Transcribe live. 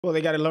Well,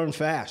 they got to learn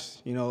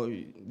fast. You know,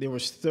 there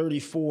was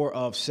 34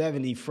 of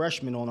 70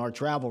 freshmen on our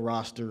travel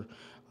roster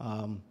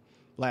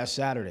last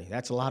Saturday.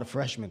 That's a lot of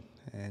freshmen,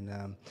 and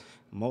a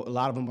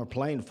lot of them are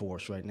playing for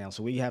us right now.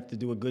 So we have to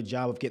do a good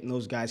job of getting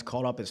those guys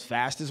caught up as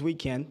fast as we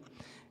can,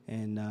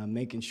 and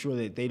making sure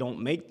that they don't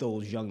make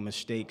those young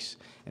mistakes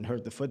and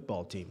hurt the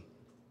football team.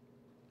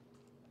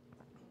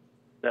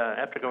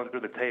 After going through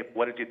the tape,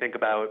 what did you think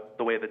about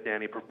the way that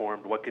Danny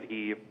performed? What could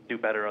he do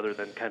better other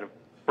than kind of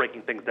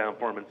breaking things down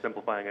for him and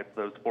simplifying it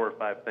to those 4 or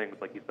 5 things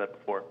like you said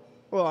before?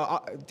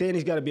 Well,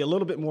 Danny's got to be a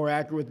little bit more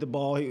accurate with the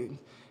ball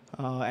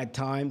at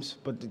times,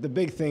 but the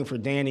big thing for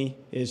Danny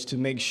is to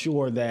make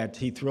sure that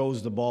he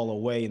throws the ball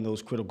away in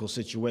those critical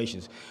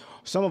situations.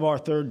 Some of our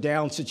third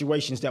down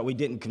situations that we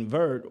didn't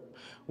convert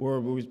were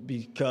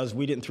because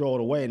we didn't throw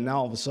it away, and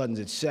now all of a sudden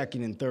it's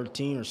 2nd and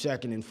 13 or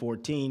 2nd and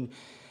 14.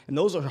 And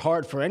those are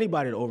hard for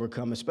anybody to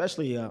overcome,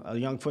 especially a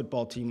young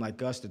football team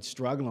like us that's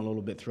struggling a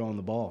little bit throwing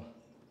the ball.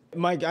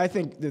 Mike, I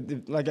think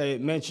that, like I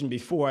mentioned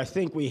before, I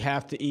think we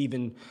have to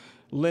even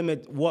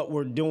limit what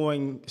we're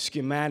doing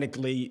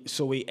schematically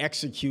so we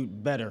execute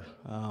better.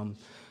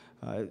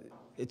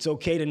 It's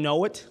okay to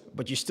know it,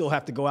 but you still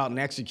have to go out and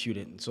execute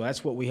it. So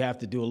that's what we have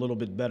to do a little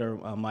bit better,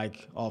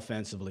 Mike,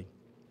 offensively.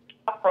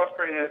 How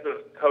frustrating is it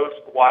as a coach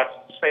to watch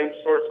the same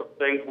sorts of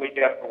things week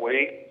after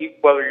week,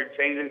 whether you're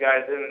changing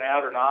guys in and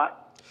out or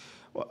not?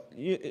 Well,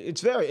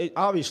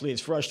 obviously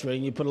it's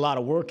frustrating. You put a lot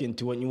of work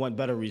into it and you want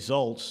better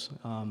results.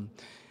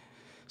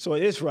 So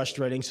it is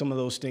frustrating. Some of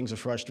those things are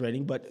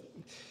frustrating, but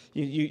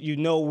you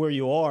know where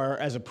you are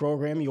as a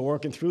program. You're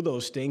working through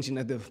those things, and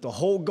the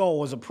whole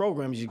goal as a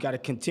program is you've got to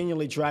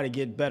continually try to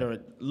get better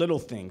at little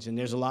things, and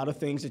there's a lot of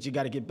things that you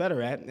got to get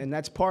better at, and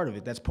that's part of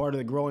it. That's part of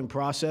the growing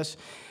process,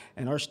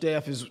 and our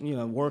staff is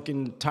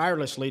working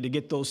tirelessly to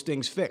get those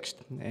things fixed,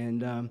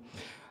 and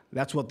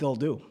that's what they'll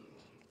do.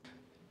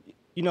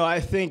 I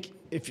think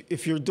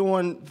if you're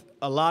doing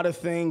a lot of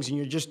things and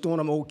you're just doing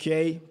them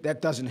okay,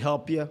 that doesn't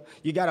help you.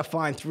 You got to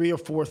find 3 or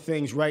 4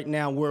 things right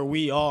now where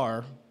we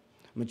are,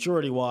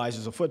 maturity-wise,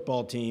 as a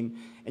football team,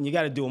 and you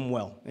got to do them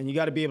well. And you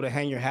got to be able to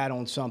hang your hat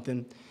on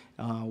something,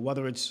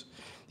 whether it's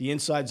the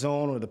inside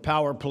zone or the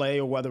power play,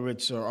 or whether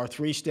it's our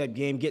 3-step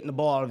game, getting the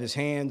ball out of his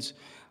hands,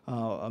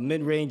 a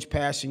mid-range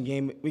passing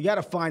game. We got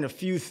to find a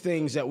few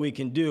things that we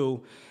can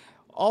do.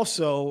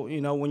 Also,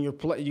 when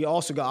you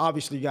also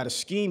obviously got to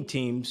scheme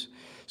teams.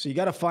 So you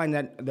got to find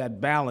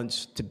that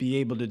balance to be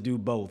able to do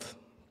both.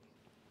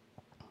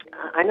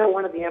 I know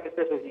one of the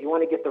emphasis is you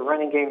want to get the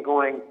running game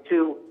going.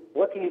 2,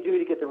 what can you do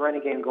to get the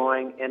running game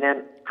going? And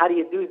then how do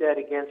you do that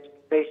against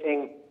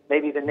facing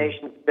maybe the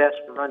nation's best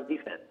run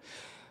defense?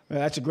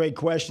 That's a great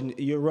question.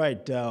 You're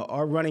right.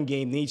 Our running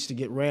game needs to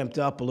get ramped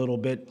up a little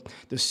bit.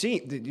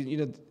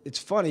 It's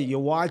funny. You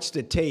watch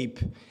the tape,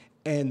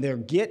 and they're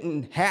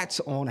getting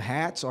hats on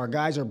hats. Our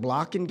guys are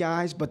blocking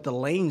guys, but the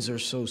lanes are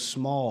so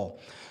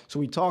small. So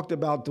we talked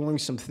about doing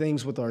some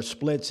things with our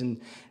splits and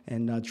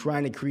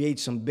trying to create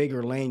some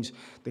bigger lanes.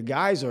 The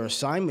guys are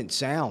assignment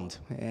sound,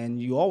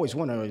 and you always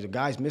wonder, is the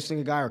guy's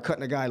missing a guy or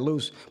cutting a guy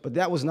loose? But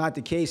that was not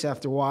the case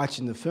after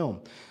watching the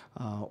film.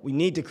 We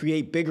need to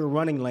create bigger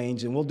running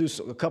lanes, and we'll do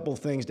a couple of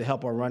things to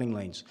help our running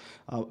lanes.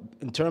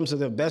 In terms of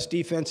the best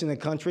defense in the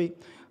country,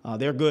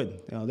 they're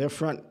good. Their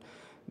front,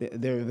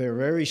 they're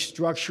very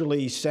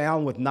structurally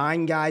sound with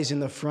 9 guys in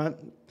the front.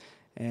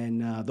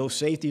 And those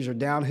safeties are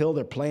downhill.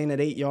 They're playing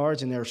at 8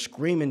 yards, and they're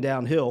screaming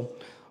downhill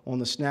on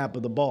the snap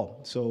of the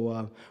ball.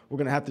 So we're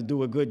going to have to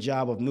do a good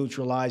job of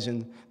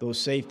neutralizing those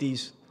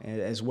safeties,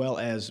 as well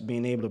as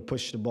being able to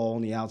push the ball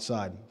on the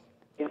outside.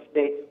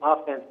 In-State's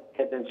offense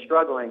had been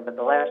struggling, but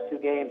the last 2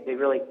 games they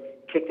really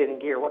kicked it in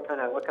gear. What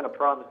kind of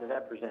problems does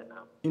that present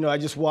now? I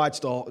just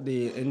watched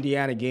the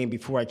Indiana game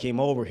before I came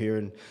over here,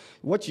 and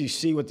what you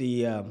see with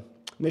the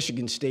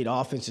Michigan State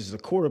offense is the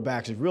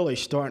quarterbacks is really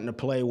starting to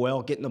play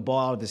well, getting the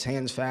ball out of his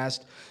hands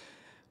fast.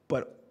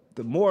 But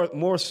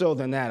more so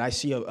than that, I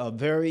see a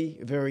very,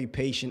 very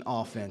patient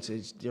offense.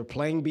 They're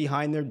playing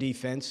behind their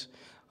defense.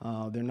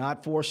 They're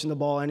not forcing the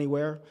ball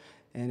anywhere.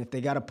 And if they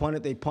got to punt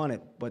it, they punt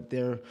it. But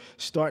they're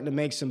starting to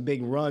make some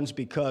big runs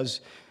because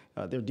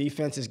their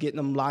defense is getting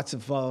them lots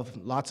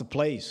of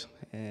plays.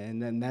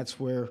 And then that's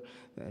where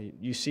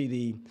you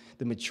see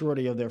the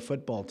maturity of their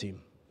football team.